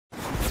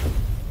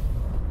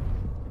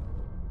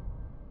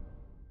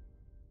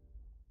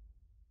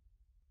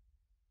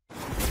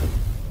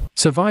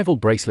Survival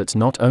bracelets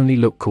not only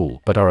look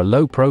cool but are a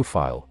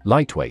low-profile,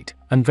 lightweight,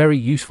 and very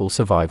useful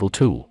survival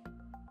tool.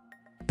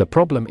 The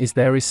problem is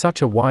there is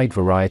such a wide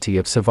variety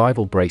of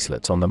survival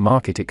bracelets on the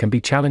market it can be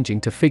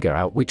challenging to figure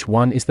out which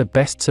one is the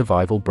best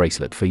survival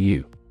bracelet for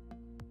you.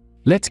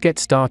 Let's get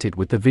started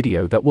with the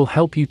video that will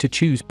help you to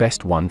choose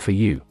best one for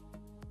you.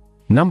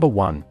 Number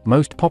 1,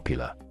 most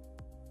popular.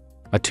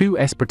 A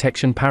 2S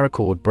Protection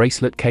Paracord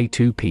Bracelet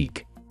K2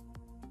 Peak.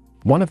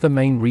 One of the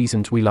main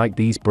reasons we like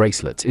these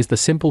bracelets is the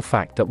simple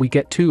fact that we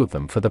get 2 of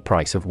them for the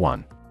price of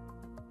 1.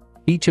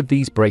 Each of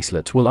these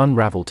bracelets will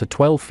unravel to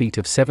 12 feet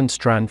of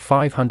 7-strand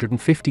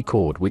 550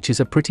 cord, which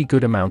is a pretty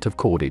good amount of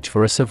cordage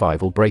for a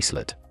survival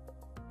bracelet.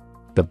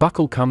 The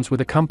buckle comes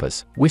with a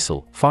compass,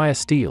 whistle, fire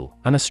steel,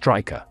 and a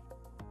striker.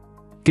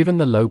 Given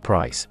the low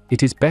price,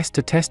 it is best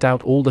to test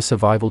out all the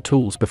survival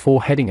tools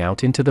before heading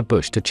out into the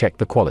bush to check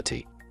the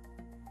quality.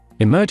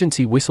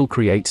 Emergency whistle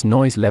creates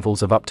noise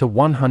levels of up to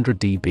 100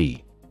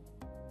 dB.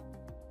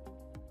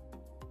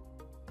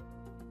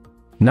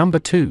 Number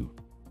 2.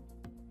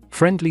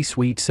 Friendly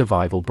Swede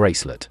Survival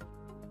Bracelet.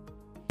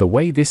 The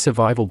way this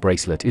survival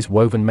bracelet is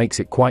woven makes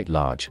it quite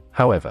large,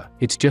 however,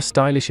 it's just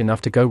stylish enough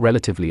to go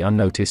relatively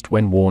unnoticed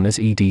when worn as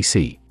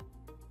EDC.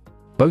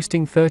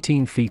 Boasting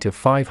 13 feet of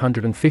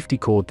 550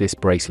 cord, this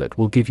bracelet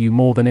will give you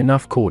more than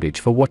enough cordage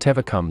for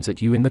whatever comes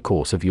at you in the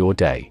course of your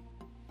day.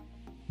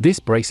 This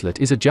bracelet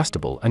is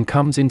adjustable and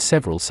comes in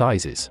several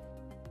sizes.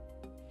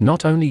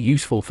 Not only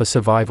useful for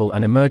survival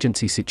and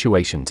emergency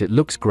situations, it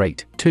looks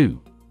great,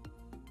 too.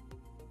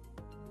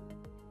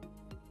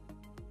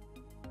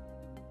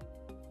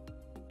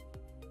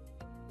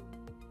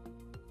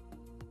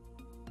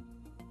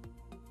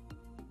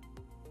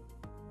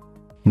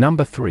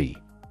 Number 3.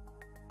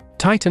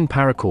 Titan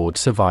Paracord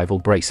Survival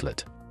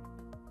Bracelet.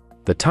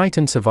 The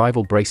Titan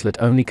Survival Bracelet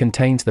only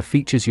contains the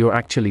features you're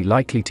actually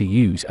likely to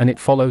use, and it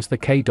follows the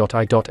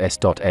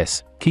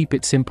K.I.S.S, keep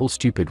it simple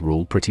stupid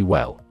rule pretty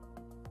well.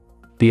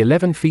 The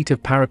 11 feet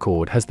of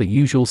paracord has the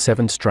usual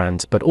 7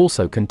 strands but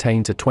also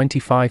contains a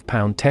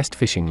 25-pound test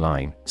fishing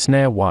line,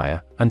 snare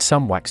wire, and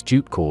some wax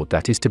jute cord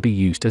that is to be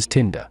used as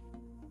tinder.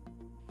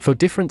 For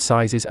different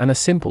sizes and a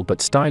simple but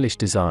stylish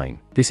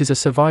design, this is a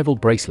survival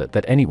bracelet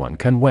that anyone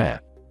can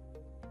wear.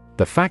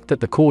 The fact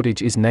that the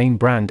cordage is name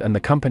brand and the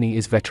company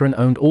is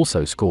veteran-owned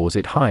also scores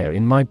it higher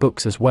in my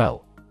books as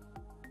well.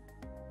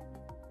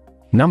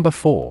 Number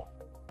 4.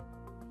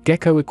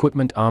 Gecko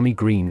Equipment Army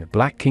Green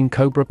Black King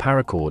Cobra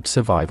Paracord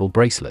Survival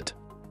Bracelet.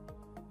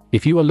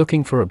 If you are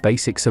looking for a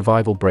basic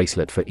survival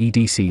bracelet for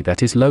EDC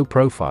that is low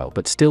profile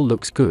but still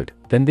looks good,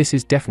 then this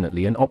is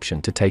definitely an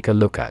option to take a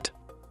look at.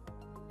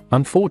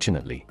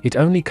 Unfortunately, it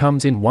only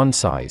comes in one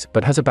size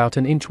but has about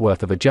an inch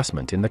worth of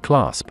adjustment in the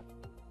clasp.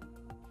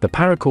 The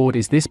paracord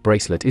is this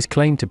bracelet is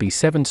claimed to be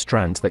 7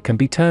 strands that can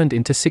be turned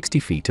into 60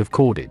 feet of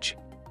cordage.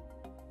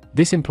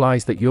 This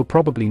implies that you're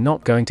probably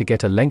not going to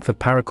get a length of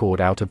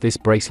paracord out of this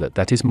bracelet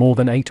that is more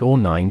than 8 or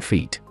 9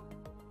 feet.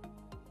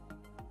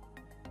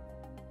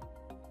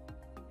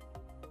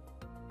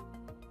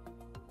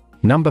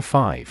 Number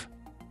 5.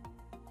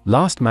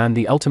 Last Man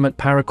the Ultimate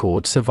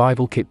Paracord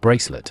Survival Kit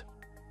Bracelet.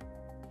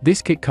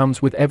 This kit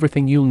comes with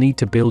everything you'll need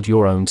to build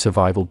your own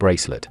survival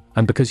bracelet,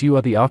 and because you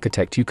are the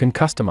architect you can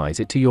customize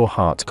it to your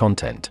heart's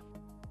content.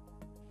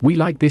 We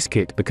like this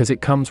kit because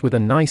it comes with a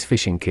nice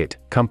fishing kit,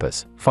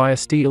 compass, fire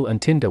steel and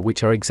tinder,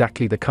 which are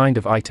exactly the kind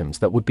of items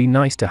that would be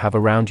nice to have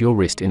around your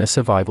wrist in a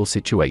survival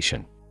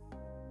situation.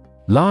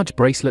 Large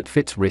bracelet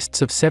fits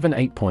wrists of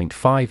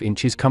 7-8.5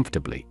 inches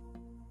comfortably.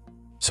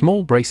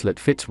 Small bracelet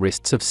fits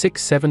wrists of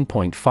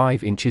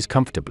 6-7.5 inches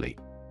comfortably.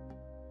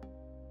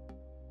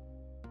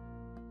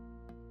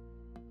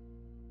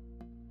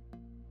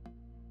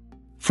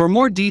 For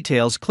more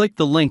details, click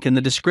the link in the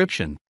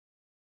description.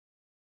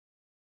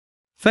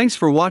 Thanks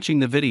for watching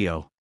the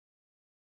video.